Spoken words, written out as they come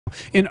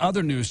In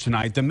other news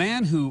tonight, the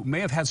man who may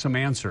have had some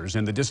answers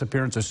in the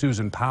disappearance of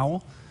Susan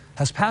Powell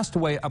has passed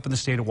away up in the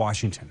state of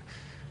Washington.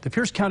 The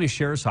Pierce County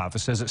Sheriff's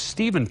Office says that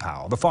Stephen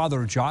Powell, the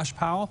father of Josh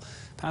Powell,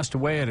 passed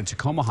away at a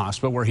Tacoma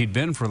hospital where he'd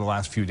been for the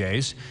last few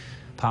days.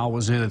 Powell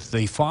was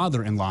the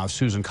father-in-law of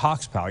Susan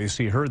Cox Powell. You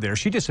see her there.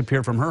 She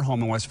disappeared from her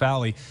home in West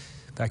Valley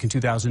back in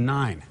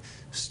 2009.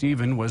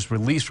 Stephen was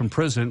released from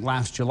prison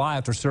last July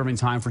after serving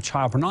time for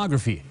child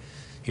pornography.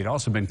 He'd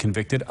also been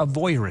convicted of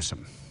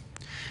voyeurism.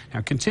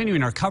 Now,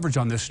 continuing our coverage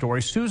on this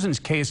story, Susan's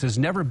case has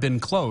never been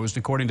closed,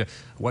 according to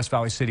West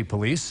Valley City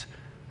Police.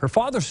 Her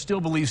father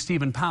still believes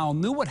Stephen Powell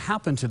knew what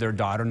happened to their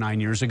daughter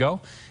 9 years ago.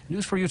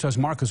 News for Utah's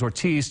Marcus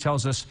Ortiz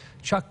tells us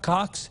Chuck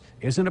Cox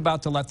isn't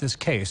about to let this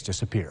case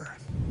disappear.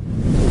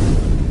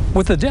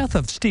 With the death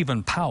of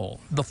Stephen Powell,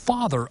 the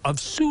father of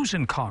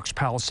Susan Cox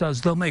Powell says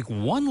they'll make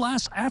one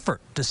last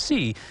effort to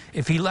see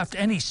if he left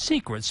any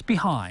secrets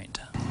behind.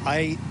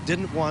 I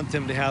didn't want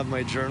them to have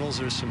my journals.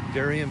 There's some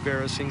very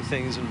embarrassing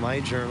things in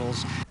my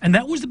journals. And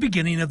that was the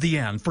beginning of the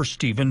end for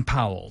Stephen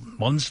Powell.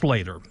 Months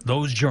later,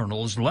 those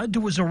journals led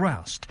to his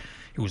arrest.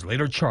 He was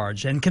later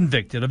charged and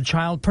convicted of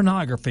child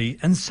pornography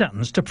and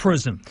sentenced to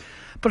prison.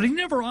 But he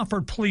never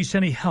offered police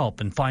any help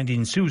in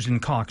finding Susan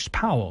Cox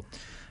Powell.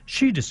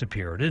 She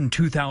disappeared in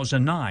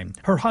 2009.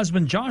 Her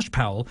husband, Josh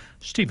Powell,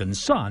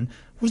 Stephen's son,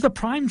 was the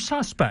prime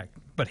suspect,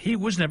 but he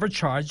was never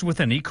charged with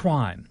any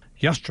crime.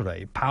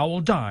 Yesterday, Powell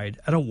died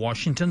at a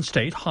Washington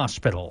State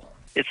hospital.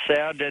 It's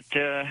sad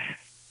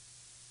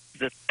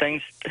that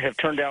things have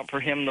turned out for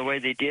him the way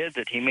they did,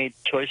 that he made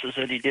choices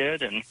that he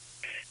did, and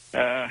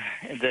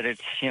that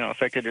it's,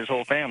 affected his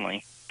whole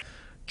family.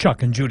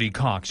 Chuck and Judy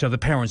Cox are the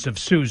parents of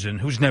Susan,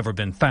 who's never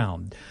been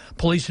found.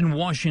 Police in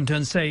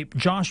Washington say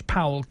Josh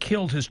Powell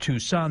killed his two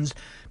sons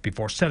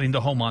before setting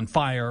the home on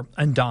fire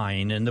and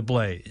dying in the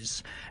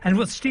blaze. And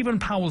with Stephen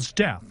Powell's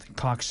death,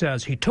 Cox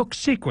says he took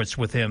secrets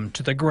with him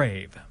to the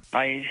grave.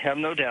 I have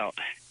no doubt.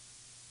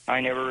 I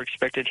never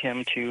expected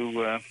him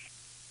to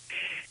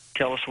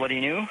tell us what he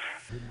knew.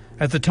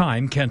 At the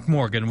time, Kent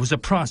Morgan was a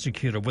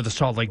prosecutor with the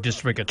Salt Lake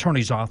District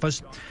Attorney's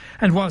Office.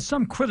 And while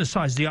some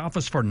criticized the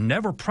office for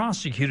never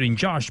prosecuting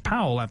Josh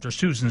Powell after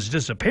Susan's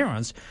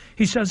disappearance,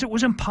 he says it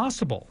was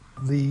impossible.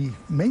 The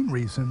main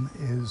reason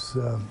is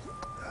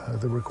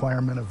the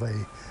requirement of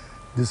a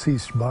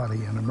deceased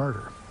body in a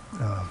murder.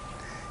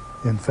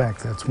 In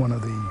fact, that's one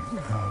of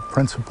the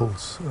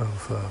principles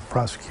of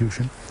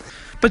prosecution.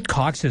 But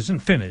Cox isn't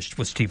finished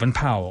with Stephen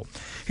Powell.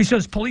 He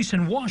says police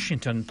in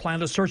Washington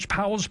plan to search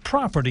Powell's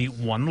property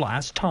one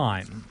last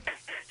time.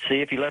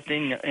 See if he left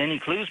any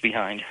clues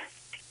behind,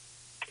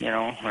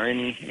 or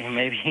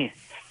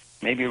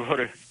maybe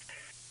wrote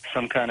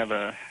some kind of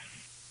a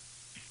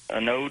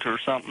note or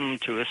something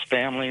to his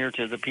family or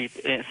to the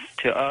people,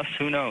 to us,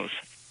 who knows.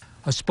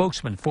 A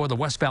spokesman for the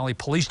West Valley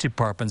Police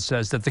Department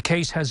says that the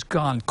case has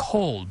gone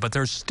cold, but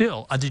there's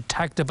still a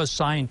detective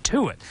assigned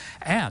to it.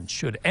 And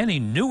should any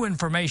new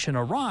information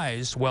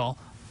arise, well,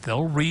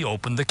 they'll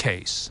reopen the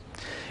case.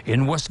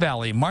 In West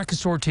Valley,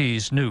 Marcus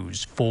Ortiz,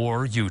 News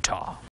 4 Utah.